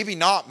 or maybe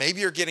not.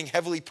 Maybe you're getting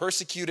heavily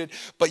persecuted,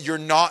 but you're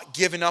not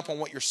giving up on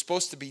what you're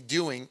supposed to be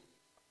doing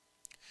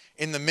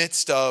in the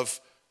midst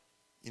of,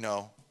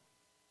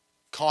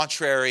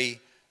 contrary,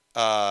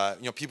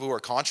 people who are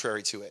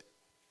contrary to it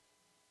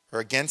or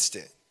against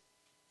it.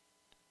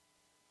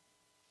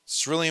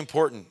 It's really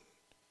important.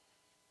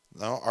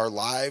 Our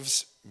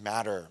lives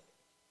matter.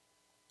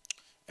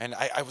 And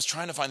I was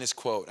trying to find this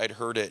quote. I'd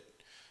heard it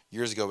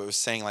years ago, but it was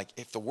saying, like,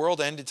 if the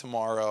world ended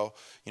tomorrow,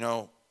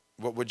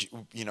 what would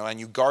you, and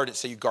you garden,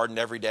 say you gardened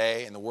every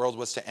day, and the world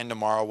was to end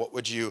tomorrow, what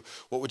would you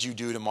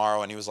do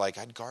tomorrow? And he was like,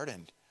 I'd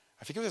garden.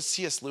 I think it was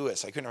C.S.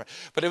 Lewis. I couldn't remember.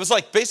 But it was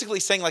like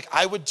basically saying, like,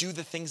 I would do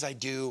the things I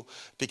do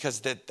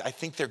because I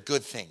think they're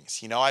good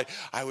things.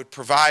 I would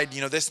provide,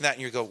 this and that.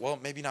 And you go, well,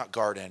 maybe not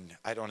garden.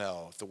 I don't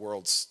know if the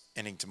world's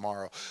ending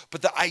tomorrow.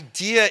 But the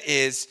idea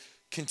is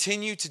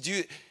continue to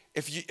do,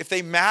 if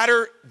they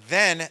matter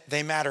then,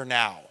 they matter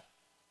now.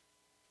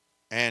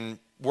 And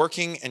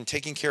working and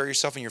taking care of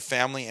yourself and your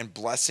family and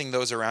blessing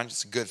those around you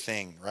is a good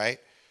thing, right?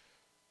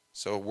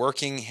 So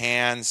working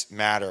hands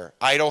matter.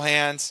 Idle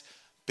hands,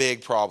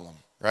 big problem,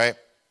 right?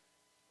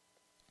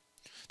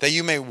 That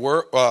you may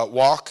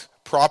walk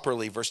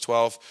properly, verse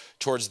 12,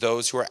 towards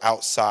those who are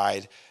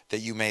outside, that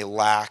you may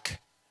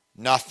lack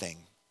nothing,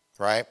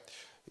 right?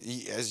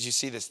 As you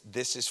see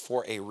this is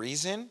for a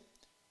reason.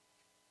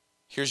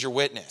 Here's your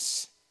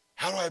witness.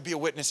 How do I be a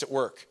witness at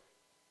work?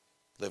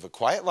 Live a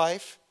quiet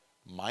life,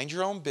 mind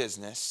your own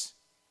business,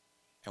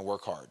 and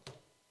work hard.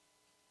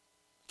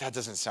 That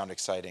doesn't sound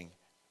exciting.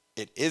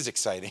 It is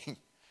exciting.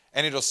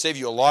 And it'll save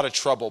you a lot of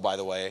trouble, by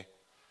the way.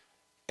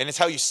 And it's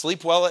how you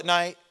sleep well at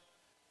night.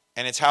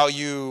 And it's how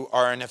you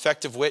are an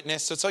effective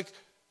witness. So it's like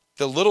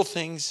the little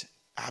things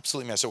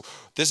absolutely matter. So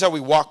this is how we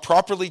walk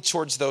properly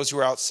towards those who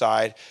are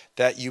outside,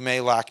 that you may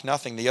lack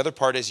nothing. The other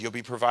part is you'll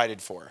be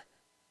provided for,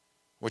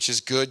 which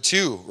is good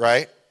too,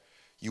 right?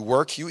 You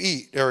work, you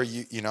eat, or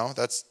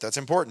that's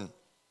important.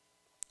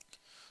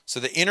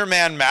 So the inner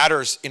man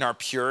matters in our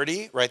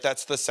purity, right?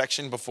 That's the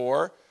section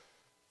before.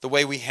 The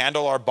way we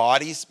handle our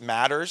bodies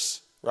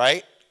matters,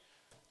 right?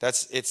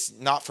 It's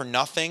not for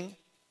nothing,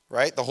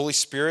 right? The Holy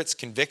Spirit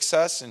convicts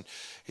us, and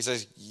he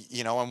says,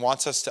 and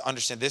wants us to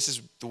understand this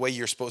is the way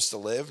you're supposed to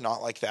live,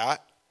 not like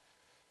that.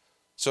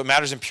 So it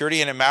matters in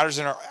purity, and it matters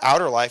in our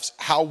outer lives,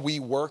 how we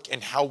work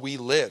and how we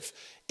live.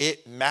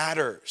 It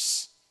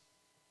matters,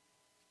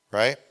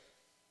 right?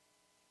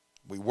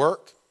 We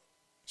work,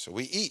 so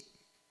we eat,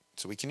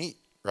 so we can eat,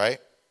 right?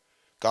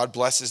 God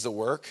blesses the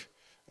work,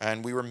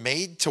 and we were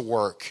made to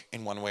work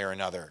in one way or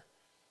another,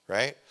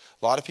 right?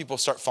 A lot of people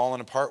start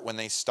falling apart when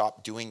they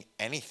stop doing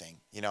anything,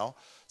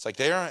 It's like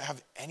they don't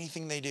have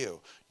anything they do.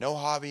 No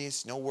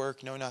hobbies, no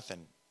work, no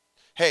nothing.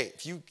 Hey,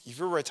 if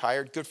you're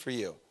retired, good for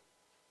you.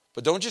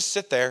 But don't just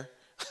sit there.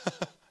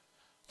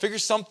 Figure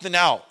something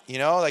out,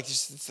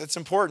 that's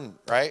important,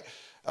 right?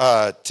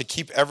 To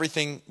keep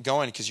everything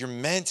going, because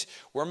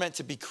we're meant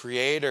to be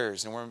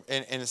creators, and we're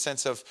in a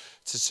sense of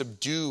to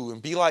subdue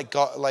and be like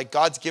God. Like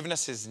God's given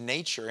us his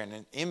nature and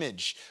an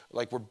image.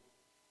 Like we're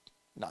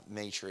not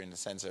nature in the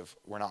sense of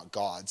we're not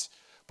gods,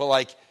 but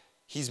like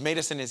he's made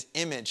us in his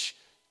image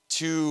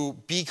to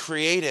be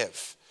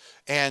creative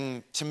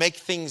and to make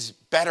things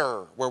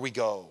better where we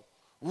go.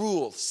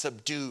 Rule,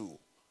 subdue,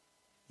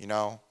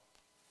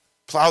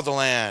 plow the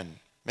land,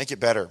 make it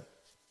better.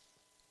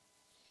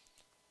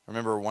 I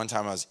remember one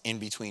time I was in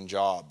between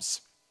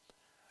jobs,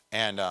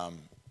 and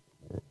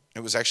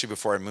it was actually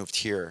before I moved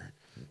here.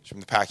 It was from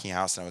the packing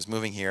house, and I was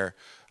moving here,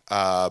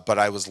 but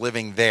I was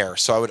living there.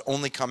 So I would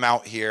only come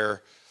out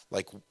here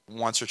like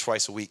once or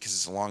twice a week because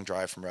it's a long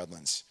drive from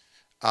Redlands.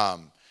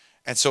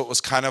 And so it was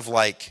kind of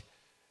like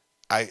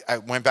I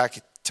went back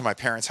to my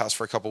parents' house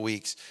for a couple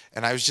weeks,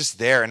 and I was just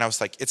there, and I was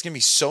like, it's going to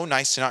be so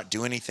nice to not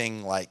do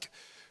anything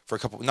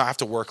not have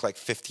to work like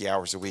 50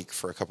 hours a week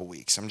for a couple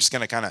weeks. I'm just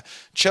going to kind of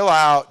chill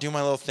out, do my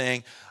little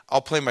thing.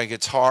 I'll play my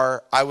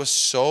guitar. I was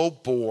so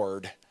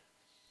bored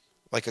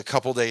like a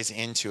couple days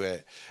into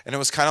it. And it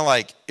was kind of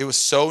like, it was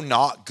so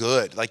not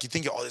good. Like you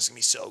think, oh, this is going to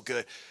be so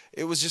good.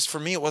 It was just, for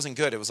me, it wasn't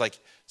good. It was like,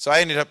 so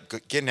I ended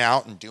up getting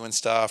out and doing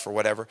stuff or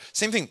whatever.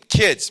 Same thing,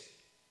 kids,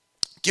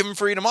 give them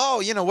freedom.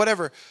 Oh,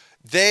 whatever.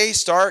 They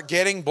start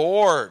getting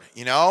bored,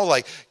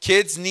 like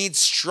kids need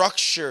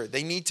structure.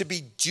 They need to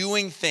be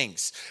doing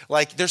things.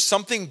 Like there's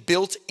something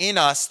built in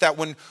us that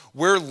when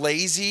we're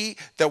lazy,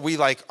 that we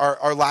like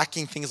are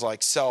lacking things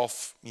like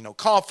self,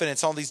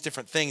 confidence, all these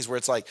different things where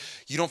it's like,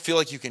 you don't feel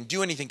like you can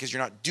do anything because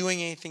you're not doing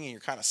anything and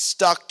you're kind of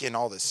stuck in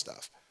all this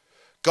stuff.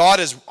 God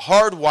has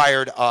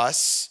hardwired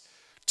us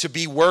to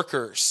be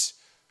workers,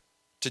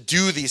 to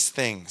do these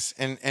things.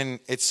 And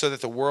it's so that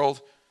the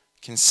world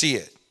can see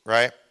it,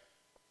 right?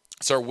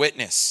 It's our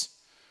witness.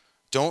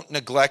 Don't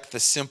neglect the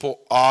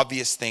simple,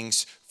 obvious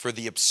things for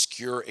the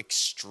obscure,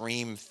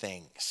 extreme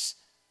things,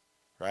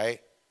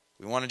 right?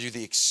 We want to do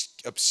the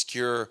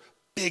obscure,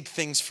 big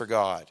things for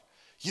God.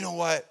 You know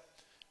what?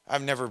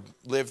 I've never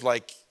lived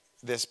like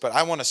this, but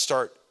I want to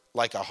start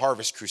like a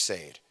harvest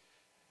crusade.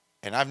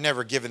 And I've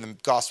never given the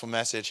gospel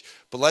message,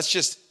 but let's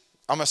just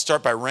I'm going to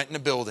start by renting a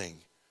building.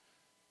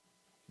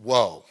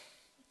 Whoa.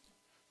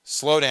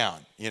 Slow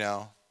down, you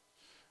know.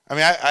 I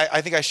mean, I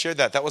think I shared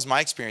that. That was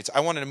my experience. I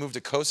wanted to move to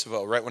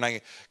Kosovo right when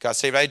I got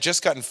saved. I had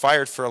just gotten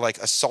fired for like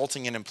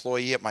assaulting an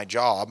employee at my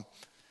job.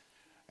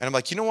 And I'm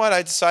like, you know what?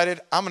 I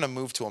decided I'm going to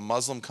move to a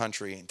Muslim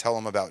country and tell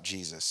them about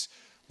Jesus.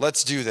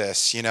 Let's do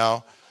this, you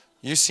know.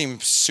 You seem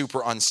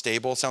super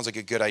unstable. Sounds like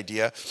a good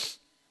idea.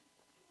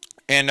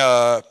 And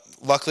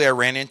luckily I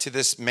ran into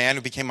this man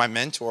who became my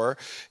mentor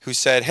who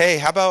said, hey,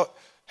 how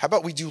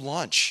about we do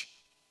lunch?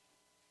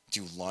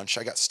 Do lunch?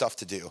 I got stuff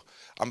to do.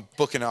 I'm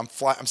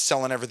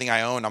selling everything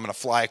I own. I'm going to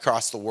fly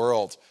across the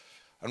world.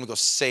 I'm going to go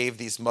save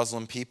these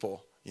Muslim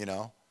people, you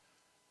know.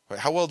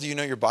 How well do you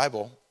know your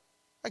Bible?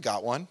 I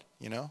got one,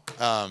 you know.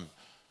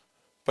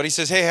 But he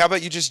says, hey, how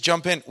about you just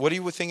jump in? What do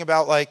you think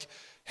about like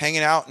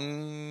hanging out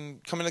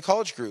and coming to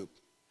college group?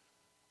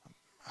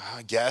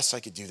 I guess I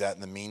could do that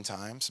in the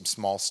meantime, some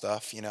small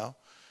stuff, you know.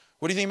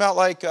 What do you think about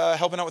like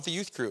helping out with the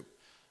youth group?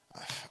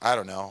 I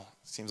don't know.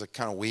 Seems like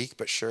kind of weak,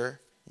 but sure,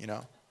 you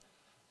know.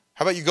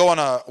 How about you go on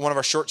one of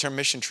our short-term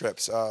mission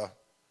trips? I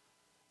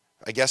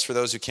guess for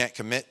those who can't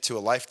commit to a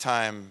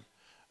lifetime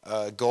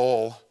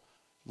goal,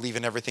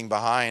 leaving everything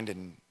behind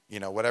and, you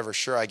know, whatever.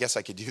 Sure, I guess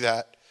I could do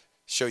that.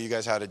 Show you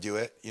guys how to do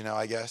it, you know,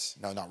 I guess.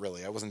 No, not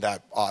really. I wasn't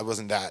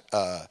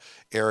that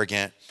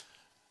arrogant.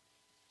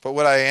 But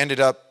what I ended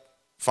up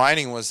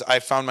finding was I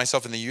found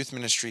myself in the youth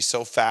ministry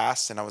so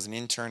fast, and I was an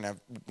intern,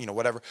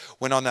 whatever.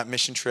 Went on that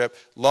mission trip.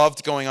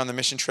 Loved going on the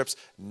mission trips.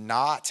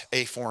 Not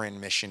a foreign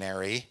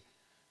missionary.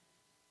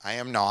 I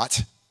am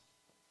not.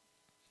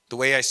 The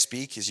way I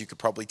speak, as you could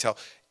probably tell,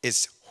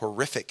 is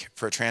horrific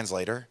for a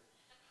translator.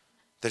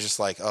 They're just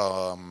like,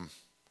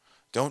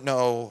 don't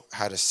know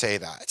how to say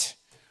that,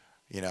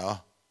 you know.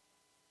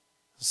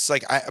 It's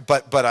like,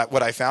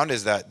 what I found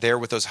is that there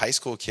with those high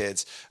school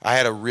kids, I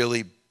had a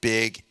really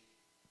big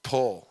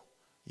pull,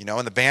 you know.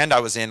 And the band I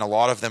was in, a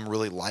lot of them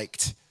really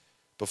liked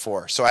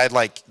before. So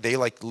they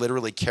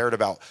literally cared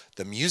about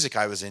the music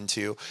I was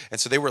into.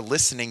 And so they were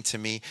listening to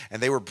me and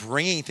they were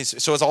bringing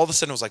things. So all of a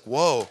sudden it was like,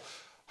 whoa,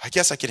 I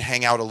guess I could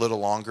hang out a little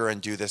longer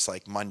and do this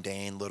like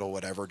mundane little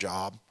whatever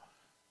job.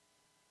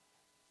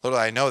 Little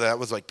I know that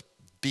was like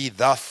be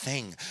the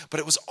thing. But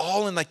it was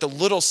all in like the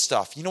little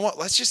stuff. You know what?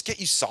 Let's just get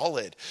you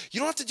solid.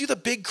 You don't have to do the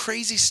big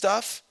crazy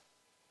stuff.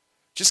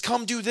 Just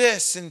come do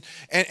this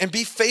and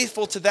be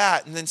faithful to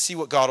that and then see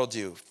what God will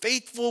do.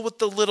 Faithful with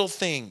the little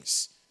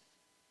things.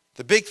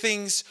 The big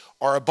things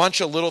are a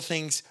bunch of little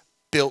things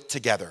built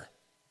together.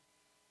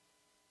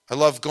 I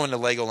love going to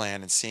Legoland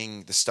and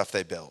seeing the stuff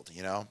they build,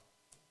 you know,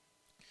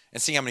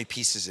 and seeing how many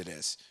pieces it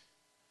is.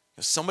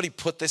 If somebody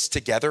put this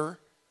together,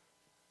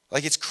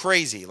 like it's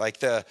crazy.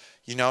 Like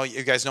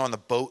you guys know on the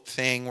boat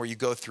thing where you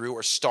go through,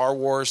 or Star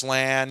Wars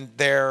land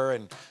there,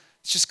 and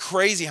it's just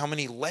crazy how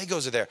many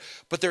Legos are there.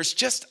 But there's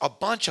just a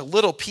bunch of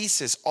little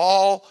pieces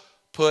all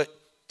put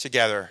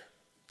together,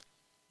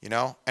 you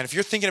know. And if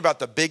you're thinking about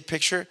the big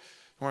picture,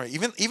 or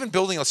even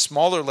building a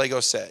smaller Lego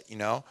set, you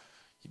know,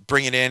 you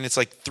bring it in, it's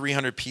like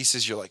 300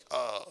 pieces. You're like,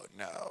 oh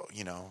no,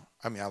 you know.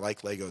 I mean, I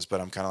like Legos, but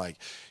I'm kind of like,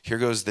 here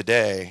goes the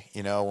day,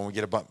 you know, when we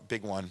get a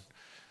big one.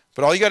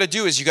 But all you got to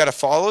do is you got to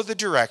follow the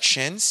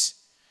directions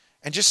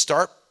and just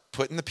start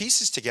putting the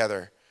pieces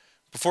together.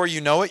 Before you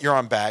know it, you're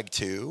on bag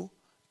 2,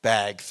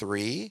 bag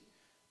 3,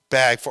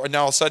 bag 4. And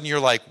now all of a sudden you're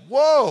like,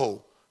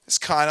 whoa, this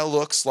kind of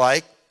looks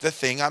like the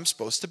thing I'm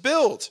supposed to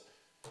build.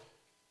 As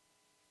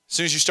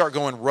soon as you start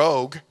going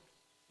rogue,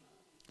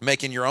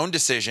 making your own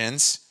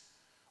decisions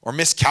or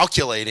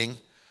miscalculating,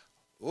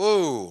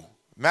 whoa,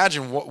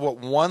 imagine what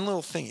one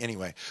little thing.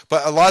 Anyway,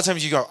 but a lot of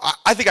times you go,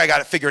 I think I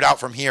got it figured out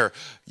from here.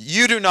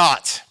 You do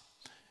not.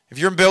 If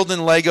you're building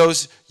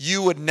Legos,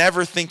 you would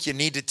never think you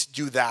needed to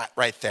do that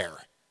right there.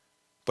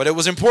 But it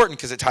was important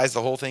because it ties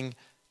the whole thing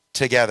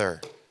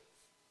together.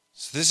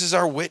 So this is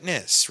our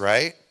witness,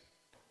 right?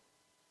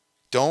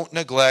 Don't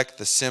neglect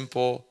the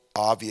simple,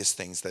 obvious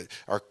things that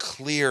are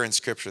clear in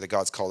Scripture that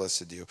God's called us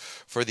to do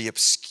for the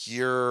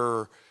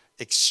obscure,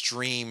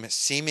 extreme,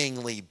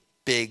 seemingly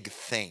big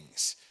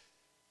things.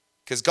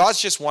 Because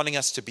God's just wanting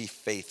us to be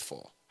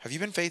faithful. Have you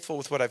been faithful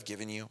with what I've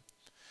given you?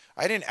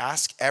 I didn't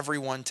ask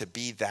everyone to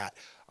be that.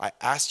 I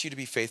asked you to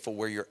be faithful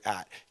where you're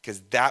at, because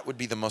that would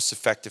be the most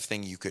effective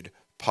thing you could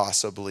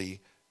possibly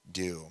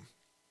do.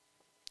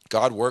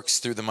 God works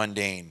through the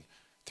mundane,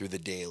 through the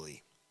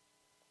daily.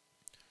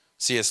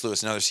 C.S.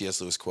 Lewis, another C.S.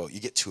 Lewis quote.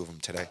 You get 2 of them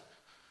today.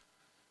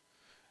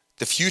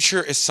 The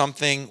future is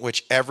something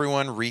which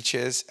everyone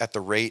reaches at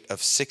the rate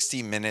of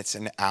 60 minutes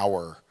an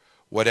hour,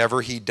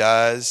 whatever he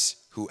does,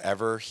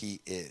 whoever he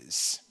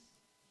is.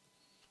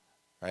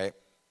 Right?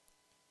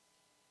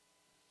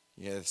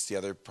 Yeah, that's the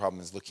other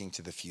problem, is looking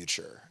to the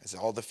future. It's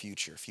all the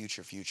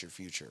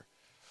future.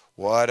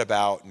 What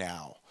about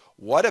now?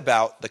 What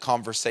about the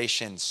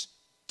conversations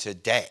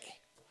today?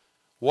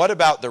 What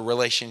about the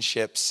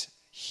relationships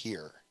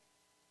here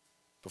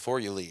before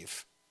you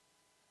leave?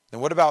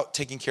 Then what about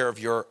taking care of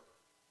your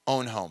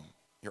own home,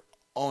 your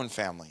own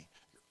family,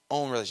 your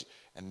own relationship,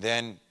 and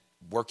then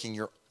working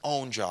your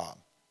own job?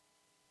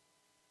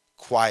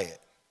 Quiet,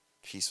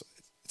 peaceful.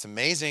 It's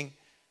amazing.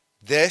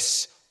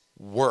 This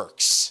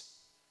works.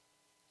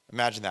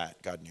 Imagine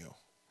that. God knew.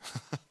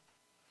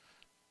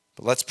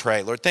 But let's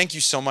pray. Lord, thank you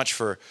so much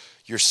for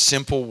your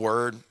simple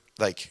word,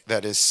 like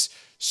that is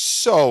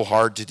so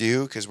hard to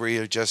do because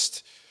we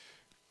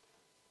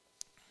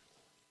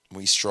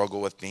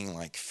struggle with being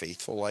like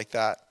faithful like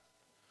that.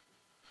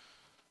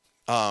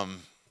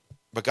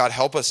 But God,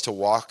 help us to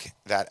walk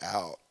that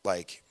out.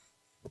 Like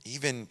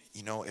even,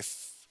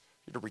 if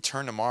you're to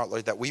return tomorrow,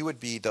 Lord, that we would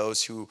be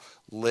those who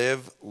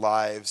live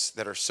lives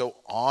that are so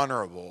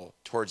honorable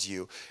towards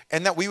you,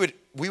 and that we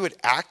would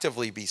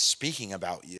actively be speaking about you.